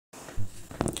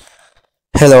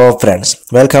Hello friends,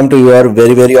 welcome to your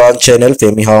very own channel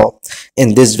Femi How.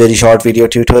 In this very short video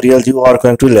tutorial, you are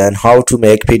going to learn how to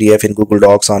make PDF in Google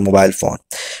Docs on mobile phone.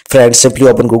 Friends, simply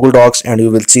open Google Docs and you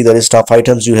will see the list of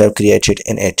items you have created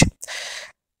in it.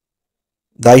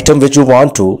 The item which you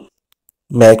want to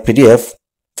make PDF,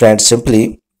 friends,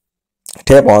 simply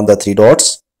tap on the three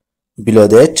dots below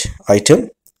that item.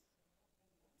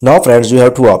 Now friends, you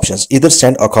have two options, either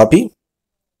send a copy,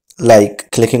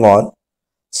 like clicking on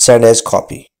send as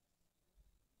copy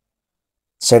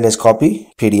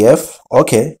PDF.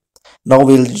 Okay, now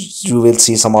you will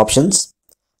see some options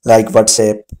like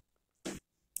WhatsApp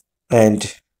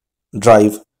and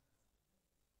Drive.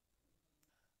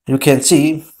 You can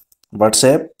see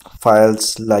WhatsApp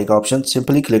files like option.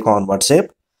 Simply click on WhatsApp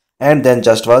and then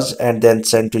just was and then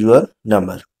send to your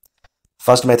number.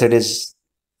 First method is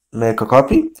make a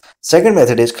copy. Second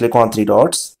method is click on three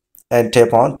dots and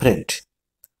tap on print.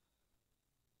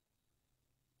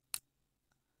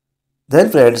 Then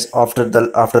friends, after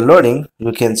loading,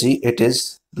 you can see it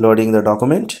is loading the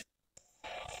document.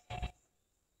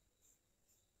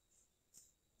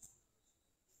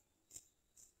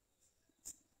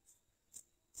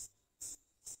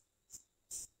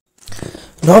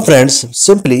 Now friends,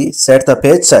 simply set the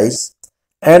page size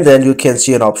and then you can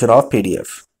see an option of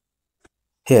PDF.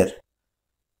 Here,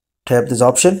 tap this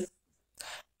option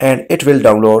and it will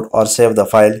download or save the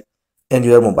file in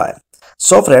your mobile.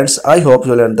 So friends, I hope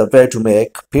you learned the way to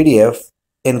make PDF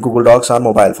in Google Docs on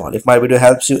mobile phone. If my video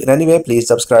helps you in any way, please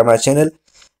subscribe my channel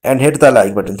and hit the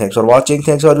like button. Thanks for watching.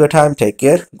 Thanks for your time. Take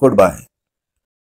care. Goodbye.